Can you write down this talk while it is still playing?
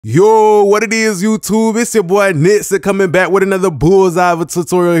Yo, what it is, YouTube? It's your boy Nitsa coming back with another bullseye of a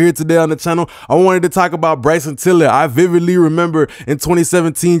tutorial here today on the channel. I wanted to talk about Bryson Tiller. I vividly remember in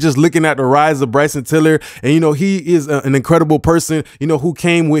 2017 just looking at the rise of Bryson Tiller, and he is an incredible person, who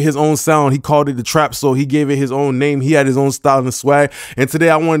came with his own sound. He called it the trap, so he gave it his own name. He had his own style and swag. And today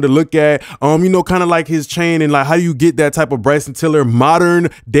I wanted to look at kind of like his chain and like how do you get that type of Bryson Tiller modern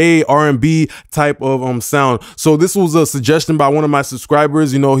day R&B type of sound. So this was a suggestion by one of my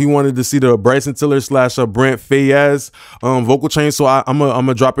subscribers. He wanted to see the Bryson Tiller / Brent Fiayaz vocal chain. So I'm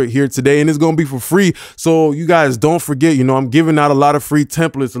gonna drop it here today, and it's gonna be for free. So you guys don't forget, I'm giving out a lot of free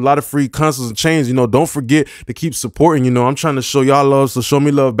templates, a lot of free consoles and chains. Don't forget to keep supporting. I'm trying to show y'all love, so show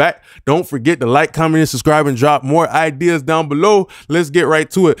me love back. Don't forget to like, comment, and subscribe, and drop more ideas down below. Let's get right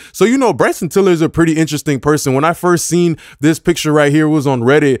to it. So Bryson Tiller is a pretty interesting person. When I first seen this picture right here, it was on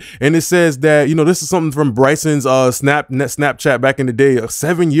Reddit, and it says that this is something from Bryson's Snapchat back in the day,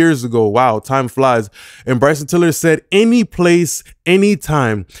 7 years ago. Wow, time flies. And Bryson Tiller said, any place,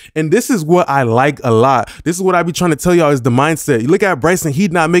 anytime. And this is what I like a lot. This is what I be trying to tell y'all is the mindset. You look at Bryson,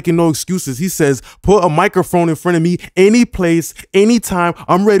 he's not making no excuses. He says, put a microphone in front of me, any place, anytime.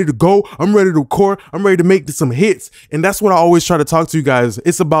 I'm ready to go. I'm ready to record. I'm ready to make some hits. And that's what I always try to talk to you guys.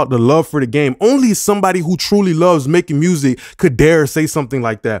 It's about the love for the game. Only somebody who truly loves making music could dare say something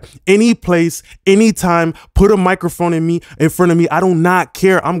like that. Any place, anytime, put a microphone in front of me. I do not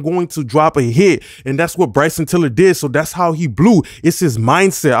care. I'm going to drop a hit. And that's what Bryson Tiller did. So that's how he blew. It's his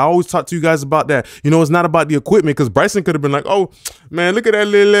mindset. I always talk to you guys about that. It's not about the equipment, because Bryson could have been like, oh man, look at that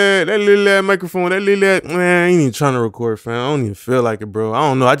little microphone, man, I ain't even trying to record, fam. I don't even feel like it, bro. I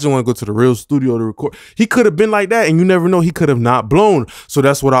don't know. I just want to go to the real studio to record. He could have been like that, and you never know. He could have not blown. So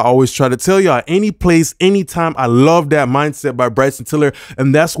that's what I always try to tell y'all. Any place, anytime. I love that mindset by Bryson Tiller,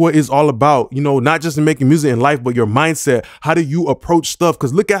 and that's what it's all about. Not just in making music in life, but your mindset. How do you approach stuff?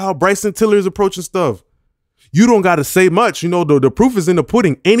 Because look at how Bryson Tiller is approaching stuff. You don't got to say much. The proof is in the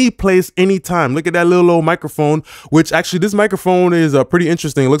pudding. Any place, anytime. Look at that little old microphone, which actually this microphone is pretty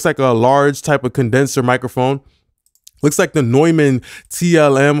interesting. It looks like a large type of condenser microphone. Looks like the Neumann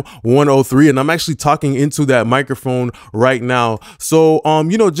TLM 103, and I'm actually talking into that microphone right now. So,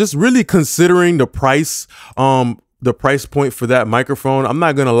 just really considering the price point for that microphone, I'm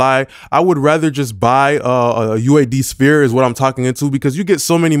not gonna lie, I would rather just buy a UAD Sphere is what I'm talking into, because you get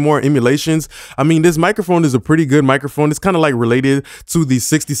so many more emulations. I mean, this microphone is a pretty good microphone. It's kind of like related to the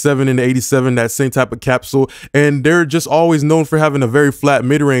 67 and the 87, that same type of capsule, and they're just always known for having a very flat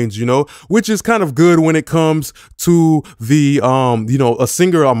mid-range, which is kind of good when it comes to the a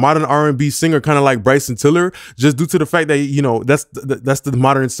singer, a modern R&B singer, kind of like Bryson Tiller, just due to the fact that that's the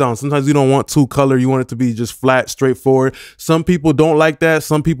modern sound. Sometimes you don't want two color, you want it to be just flat, straight forward. Some people don't like that.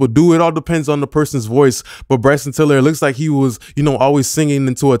 Some people do. It all depends on the person's voice. But Bryson Tiller, it looks like he was, always singing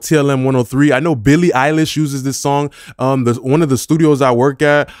into a TLM 103. I know Billie Eilish uses this song. One of the studios I work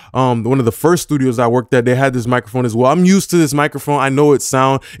at, one of the first studios I worked at, they had this microphone as well. I'm used to this microphone. I know its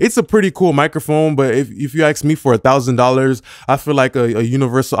sound. It's a pretty cool microphone, but if you ask me for $1,000, I feel like a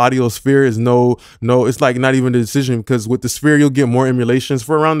universal audio Sphere is no, it's like not even the decision, because with the Sphere, you'll get more emulations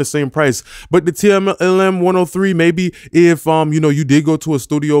for around the same price. But the TLM 103, maybe if you did go to a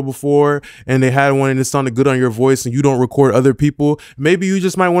studio before and they had one and it sounded good on your voice and you don't record other people, maybe you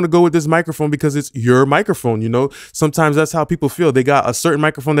just might want to go with this microphone because it's your microphone. Sometimes that's how people feel. They got a certain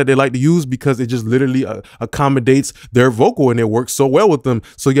microphone that they like to use because it just literally accommodates their vocal and it works so well with them.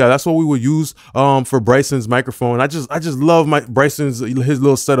 So yeah, that's what we would use for Bryson's microphone. I just love Bryson's his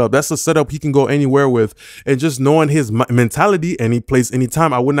little setup. That's a setup he can go anywhere with, and just knowing his mentality, any place,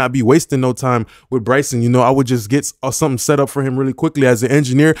 anytime, I would not be wasting no time with Bryson. I would just get something set up for him really quickly. As an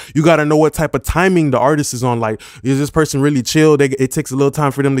engineer, you got to know what type of timing the artist is on. Like, is this person really chill? It takes a little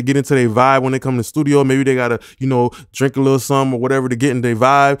time for them to get into their vibe when they come to the studio. Maybe they got to, drink a little something or whatever to get in their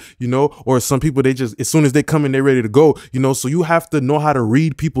vibe, or some people, they just, as soon as they come in, they're ready to go, so you have to know how to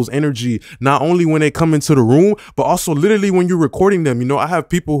read people's energy, not only when they come into the room, but also literally when you're recording them. I have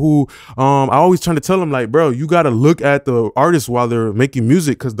people who, I always trying to tell them, like, bro, you got to look at the artist while they're making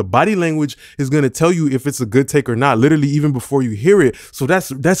music, because the body language is going to tell you if it's a good take or not, literally even before you hear it. So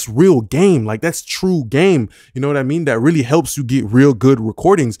that's real game. Like, that's true game. You know what I mean? That really helps you get real good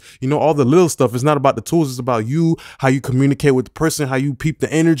recordings. All the little stuff. It's not about the tools. It's about you, how you communicate with the person, how you peep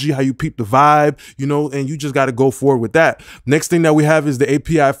the energy, how you peep the vibe, and you just got to go forward with that. Next thing that we have is the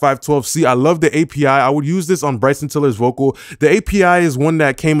API 512C. I love the API. I would use this on Bryson Tiller's vocal. The API is one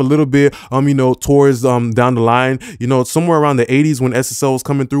that came a little bit, towards down the line, somewhere around the 80s when SSL was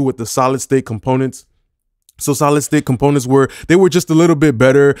coming through with the solid state components. So solid state components were just a little bit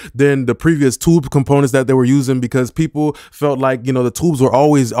better than the previous tube components that they were using, because people felt like, you know, the tubes were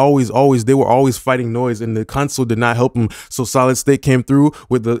always they were always fighting noise, and the console did not help them. So solid state came through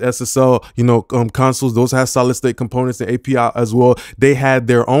with the SSL, you know, consoles. Those have solid state components and API as well. They had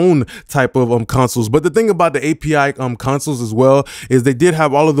their own type of consoles. But the thing about the API consoles as well is they did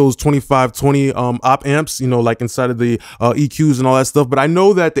have all of those 2520 op amps, you know, like inside of the EQs and all that stuff. But I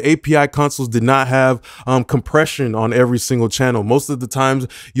know that the API consoles did not have compression on every single channel. Most of the times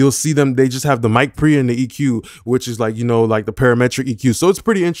you'll see them, they just have the mic pre and the EQ, which is like, you know, like the parametric EQ. So it's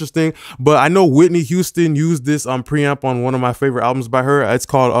pretty interesting. But I know Whitney Houston used this preamp on one of my favorite albums by her. It's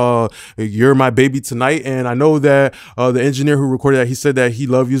called You're My Baby Tonight. And I know that the engineer who recorded that, he said that he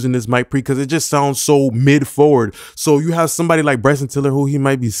loved using this mic pre because it just sounds so mid forward. So you have somebody like Bryson Tiller who he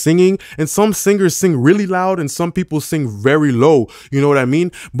might be singing, and some singers sing really loud and some people sing very low, you know what I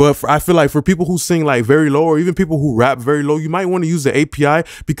mean? But I feel like for people who sing like very low, or even people who rap very low, you might want to use the API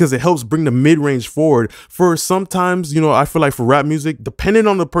because it helps bring the mid-range forward. For sometimes, you know, I feel like for rap music, depending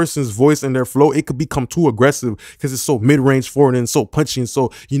on the person's voice and their flow, it could become too aggressive because it's so mid-range forward and so punchy and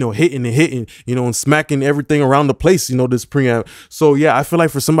so, you know, hitting, you know, and smacking everything around the place, you know, this preamp. So yeah, I feel like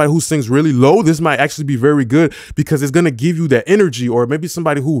for somebody who sings really low, this might actually be very good because it's going to give you that energy. Or maybe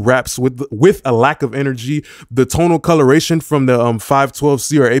somebody who raps with a lack of energy, the tonal coloration from the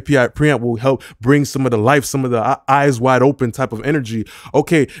 512C or API preamp will help bring some of the life, some of the eyes wide open type of energy.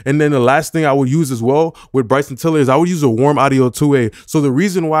 Okay, and then the last thing I would use as well with Bryson Tiller is I would use a warm audio 2A. So the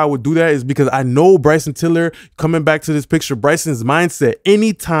reason why I would do that is because I know Bryson Tiller, coming back to this picture, Bryson's mindset,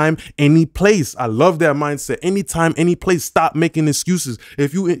 anytime, any place. I love that mindset. Anytime, any place. Stop making excuses.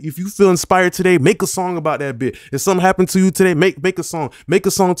 If you feel inspired today, make a song about that bit. If something happened to you today, make a song. Make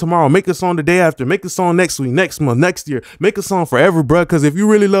a song tomorrow. Make a song the day after. Make a song next week, next month, next year. Make a song forever, bro. Because if you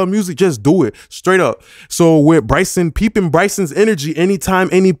really love music, just do it straight up. So with Bryson, peeping Bryson's energy, anytime,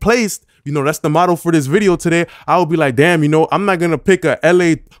 any place, you know, that's the motto for this video today. I would be like, damn, you know, I'm not gonna pick a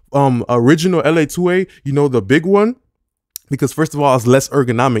original LA 2A, you know, the big one, because first of all, it's less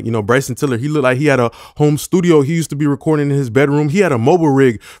ergonomic. You know, Bryson Tiller, he looked like he had a home studio. He used to be recording in his bedroom. He had a mobile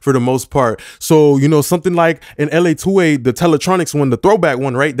rig for the most part. So, you know, something like an LA2A, the Teletronics one, the throwback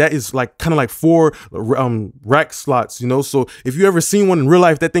one, right? That is like kind of like 4 rack slots, you know? So if you ever seen one in real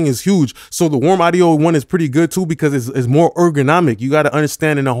life, that thing is huge. So the warm audio one is pretty good too, because it's more ergonomic. You got to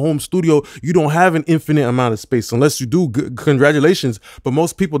understand, in a home studio, you don't have an infinite amount of space. Unless you do, good, congratulations. But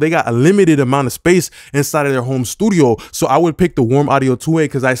most people, they got a limited amount of space inside of their home studio. So I would pick the warm audio 2A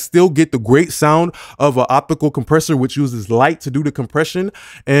because I still get the great sound of an optical compressor, which uses light to do the compression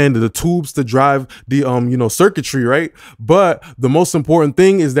and the tubes to drive the you know, circuitry, right? But the most important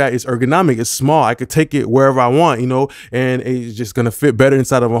thing is that it's ergonomic. It's small. I could take it wherever I want, you know, and it's just gonna fit better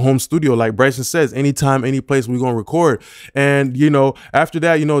inside of a home studio. Like Bryson says, anytime, any place we're gonna record. And you know, after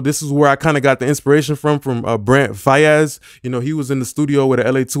that, you know, this is where I kind of got the inspiration from Brent Fiayaz. You know, he was in the studio with an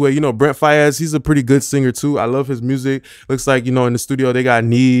LA2A. You know, Brent Fiayaz, he's a pretty good singer too. I love his music. Looks like, you know, in the studio they got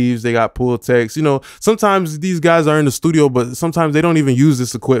Neves, they got Pultex. You know, sometimes these guys are in the studio, but sometimes they don't even use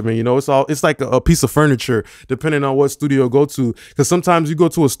this equipment. You know, it's like a piece of furniture, depending on what studio you go to. Because sometimes you go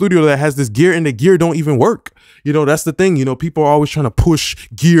to a studio that has this gear and the gear don't even work. You know, that's the thing. You know, people are always trying to push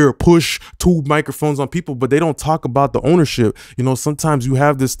gear, push tube microphones on people, but they don't talk about the ownership. You know, sometimes you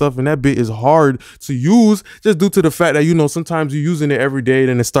have this stuff and that bit is hard to use just due to the fact that, you know, sometimes you're using it every day,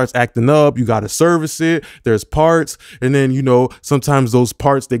 then it starts acting up. You got to service it. There's parts. And then, you know, sometimes those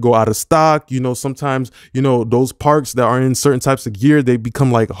parts, they go out of stock. You know, sometimes, you know, those parts that are in certain types of gear, they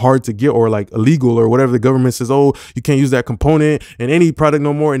become like hard to get or like illegal or whatever. The government says, oh, you can't use that component in any product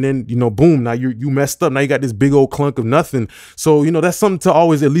no more. And then, you know, boom, now you messed up. Now you got this big old clunk of nothing. So, you know, that's something to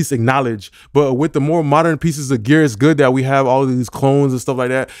always at least acknowledge. But with the more modern pieces of gear, it's good that we have all of these clones and stuff like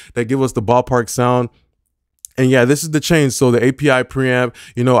that that give us the ballpark sound. And yeah, this is the change. So the API preamp,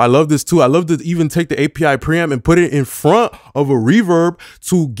 you know, I love this too. I love to even take the API preamp and put it in front of a reverb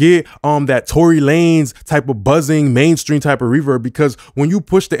to get that Tory Lanez type of buzzing, mainstream type of reverb. Because when you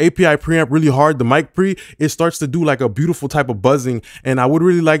push the API preamp really hard, the mic pre, it starts to do like a beautiful type of buzzing. And I would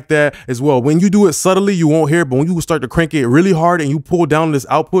really like that as well. When you do it subtly, you won't hear it, but when you start to crank it really hard and you pull down this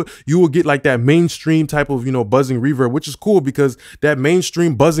output, you will get like that mainstream type of, you know, buzzing reverb, which is cool because that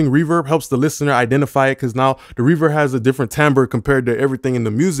mainstream buzzing reverb helps the listener identify it, because now the reverb has a different timbre compared to everything in the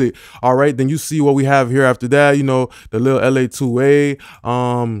music. All right, then you see what we have here after that, you know, the little LA2A.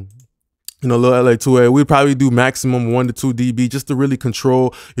 you know, little LA2A, we'd probably do maximum 1 to 2 dB just to really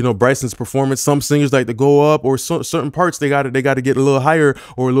control, you know, Bryson's performance. Some singers like to go up, or certain parts they got to get a little higher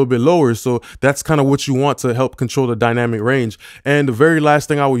or a little bit lower. So that's kind of what you want to help control the dynamic range. And the very last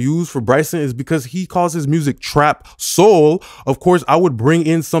thing I would use for Bryson is, because he calls his music trap soul, of course, I would bring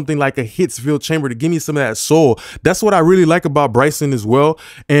in something like a Hitsville chamber to give me some of that soul. That's what I really like about Bryson as well.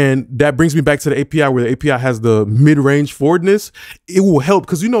 And that brings me back to the API, where the API has the mid-range forwardness. It will help,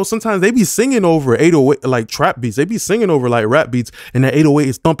 because, you know, sometimes they be singing over 808 like trap beats, they be singing over like rap beats, and that 808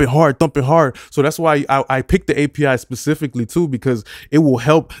 is thumping hard. So that's why I picked the API specifically too, because it will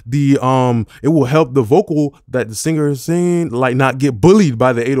help the vocal that the singer is singing like not get bullied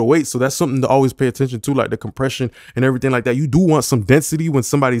by the 808. So that's something to always pay attention to, like the compression and everything like that. You do want some density when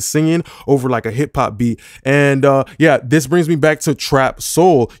somebody's singing over like a hip hop beat. And yeah, this brings me back to trap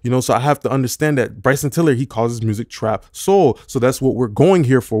soul, you know, so I have to understand that Bryson Tiller, he calls his music trap soul. So that's what we're going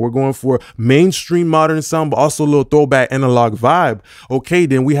here for. We're going for mainstream modern sound, but also a little throwback analog vibe. Okay,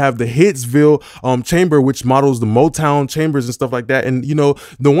 then we have the Hitsville chamber, which models the Motown chambers and stuff like that. And you know,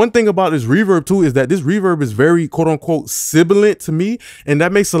 the one thing about this reverb too is that this reverb is very quote unquote sibilant to me, and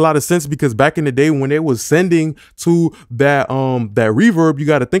that makes a lot of sense, because back in the day when they was sending to that reverb, you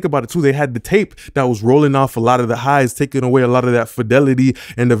got to think about it too, they had the tape that was rolling off a lot of the highs, taking away a lot of that fidelity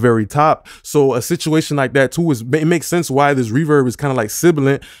in the very top. So a situation like that too it makes sense why this reverb is kind of like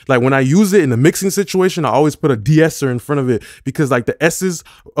sibilant. Like when I use it in the mixing situation, I always put a de-esser in front of it, because like the S's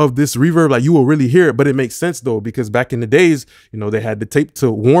of this reverb, like you will really hear it. But it makes sense though, because back in the days, you know, they had the tape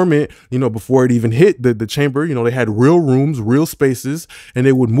to warm it, you know, before it even hit the chamber. You know, they had real rooms, real spaces, and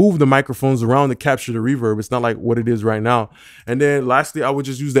they would move the microphones around to capture the reverb. It's not like what it is right now. And then lastly, I would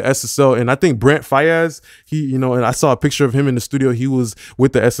just use the SSL. And I think Brent Fiayaz, he, you know, and I saw a picture of him in the studio, he was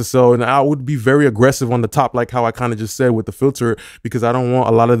with the SSL, and I would be very aggressive on the top, like how I kind of just said with the filter, because I don't want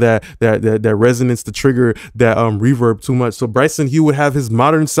a lot of that resonance to trigger that reverb too much. So Bryson, he would have his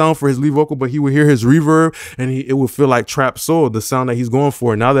modern sound for his lead vocal, but he would hear his reverb and it would feel like trap soul, the sound that he's going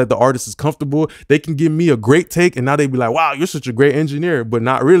for. Now that the artist is comfortable, they can give me a great take, and now they be like, wow, you're such a great engineer. But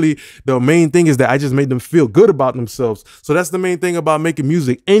not really. The main thing is that I just made them feel good about themselves. So that's the main thing about making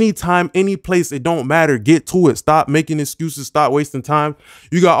music. Anytime, any place, it don't matter. Get to it. Stop making excuses. Stop wasting time.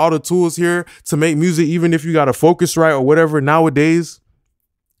 You got all the tools here to make music, even if you got to focus right or whatever. Nowadays,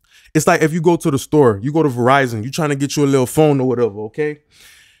 it's like if you go to the store, you go to Verizon, you're trying to get you a little phone or whatever, okay?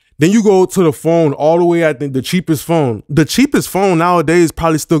 Then you go to the phone all the way, I think the cheapest phone. The cheapest phone nowadays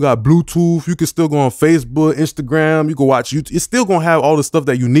probably still got Bluetooth. You can still go on Facebook, Instagram. You can watch YouTube. It's still going to have all the stuff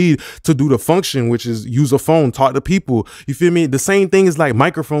that you need to do the function, which is use a phone, talk to people. You feel me? The same thing is like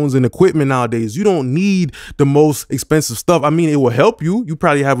microphones and equipment nowadays. You don't need the most expensive stuff. I mean, it will help you. You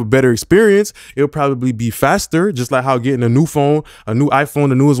probably have a better experience. It'll probably be faster, just like how getting a new phone, a new iPhone,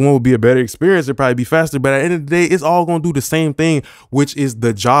 the newest one will be a better experience. It'll probably be faster. But at the end of the day, it's all going to do the same thing, which is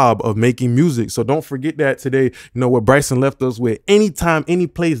the job of making music. So don't forget that today, you know, what Bryson left us with. Anytime, any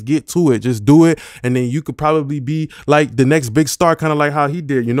place, get to it. Just do it. And then you could probably be like the next big star, kind of like how he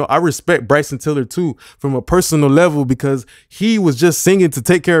did. You know, I respect Bryson Tiller too from a personal level, because he was just singing to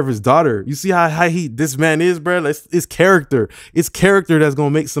take care of his daughter. You see how this man is, bro? It's character. It's character that's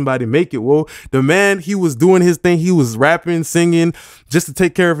going to make somebody make it. Well, the man, he was doing his thing. He was rapping, singing just to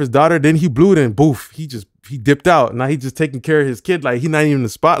take care of his daughter. Then he blew it and boof, he dipped out. Now he just taking care of his kid. Like, he not even in the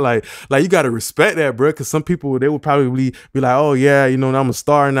spotlight. Like, you got to respect that, bro. Because some people, they would probably be like, oh yeah, you know, I'm a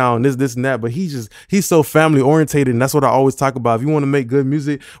star now and this and that. But he's so family orientated. And that's what I always talk about. If you want to make good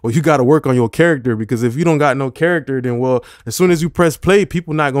music, well, you got to work on your character. Because if you don't got no character, then, well, as soon as you press play,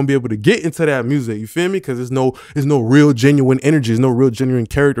 people not going to be able to get into that music. You feel me? Because there's no real genuine energy. There's no real genuine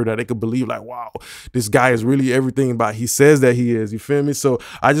character that they could believe like, wow, this guy is really everything about he says that he is. You feel me? So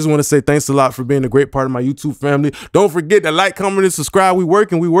I just want to say thanks a lot for being a great part of my YouTube family. Don't forget to like, comment, and subscribe. We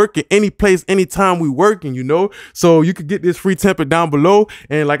working any place, anytime we working, you know. So you could get this free template down below.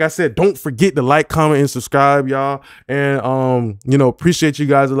 And like I said, don't forget to like, comment, and subscribe, y'all. And you know, appreciate you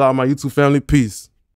guys a lot, my YouTube family. Peace.